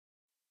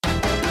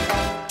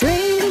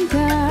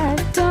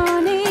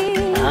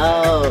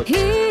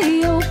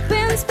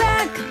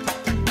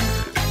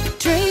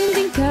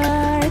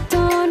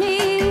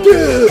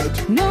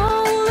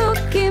no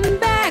looking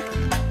back.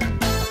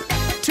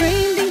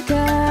 Trading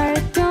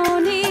card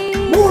Tony.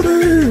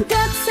 Morning!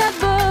 That's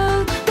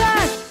about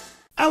that.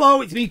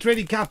 Hello, it's me,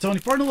 Trading Card Tony.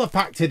 For another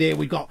pack today,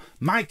 we've got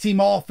Mighty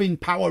Morphin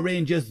Power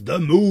Rangers, the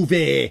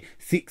movie.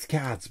 6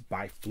 cards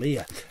by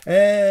Flair.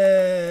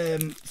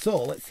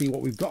 So, let's see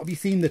what we've got. Have you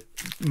seen the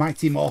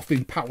Mighty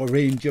Morphin Power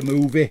Ranger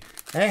movie?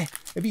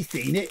 Have you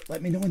seen it?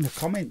 Let me know in the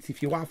comments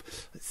if you have.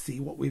 Let's see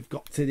what we've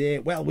got today.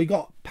 Well, we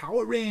got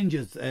Power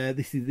Rangers.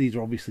 These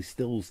are obviously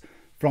stills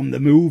from the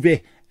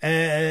movie.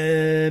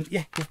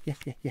 Yeah.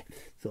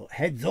 So,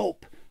 heads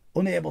up.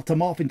 Unable to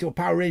morph into a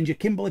Power Ranger,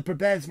 Kimberly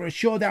prepares for a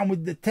showdown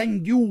with the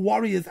Tengu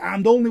warriors,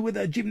 armed only with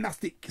her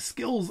gymnastic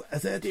skills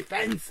as her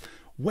defense.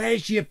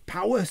 Where's your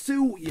power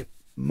suit, you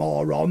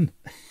moron?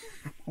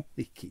 I'm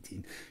only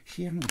kidding.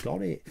 She hasn't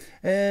got it.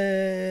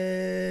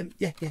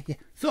 Yeah.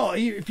 So,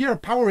 if you're a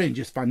Power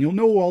Rangers fan, you'll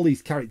know who all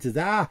these characters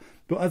are.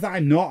 But as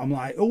I'm not, I'm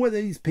like, who are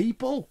these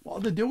people? What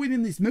are they doing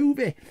in this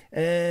movie?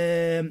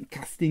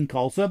 Casting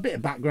call. So, a bit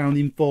of background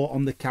info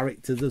on the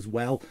characters as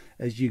well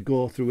as you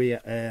go through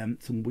here.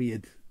 Some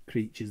weird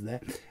creatures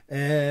there.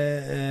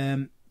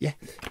 Yeah,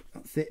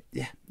 that's it.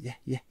 Yeah.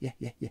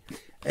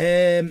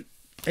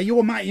 Are you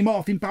a Mighty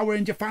Morphin Power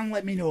Ranger fan?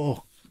 Let me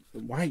know.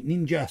 White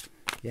Ninja.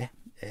 Yeah.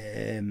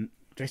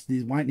 Dressed in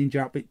his White Ninja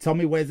outfit.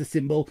 Tommy wears a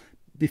symbol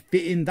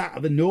befitting that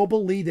of a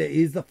noble leader.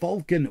 Is the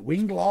Falcon,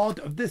 Winged Lord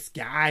of the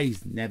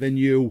Skies. Never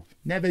knew.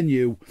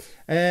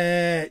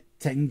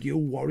 Tengu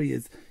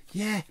warriors.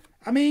 Yeah,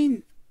 I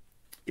mean,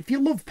 if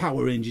you love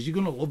Power Rangers, you're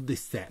going to love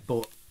this set,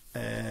 but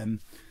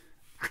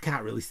I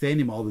can't really say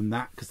any more than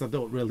that because I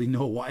don't really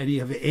know what any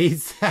of it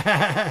is.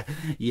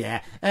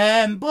 Yeah.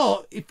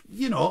 But if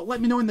you know,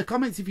 let me know in the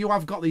comments if you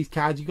have got these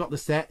cards, you got the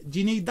set. Do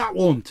you need that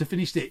one to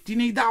finish it? Do you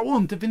need that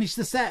one to finish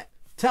the set?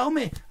 Tell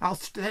me. I'll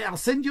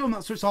send you them.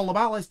 That's what it's all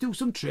about. Let's do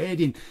some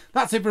trading.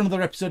 That's it for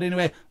another episode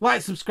anyway.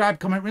 Like, subscribe,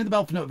 comment, ring the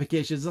bell for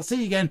notifications. I'll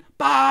see you again.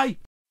 Bye.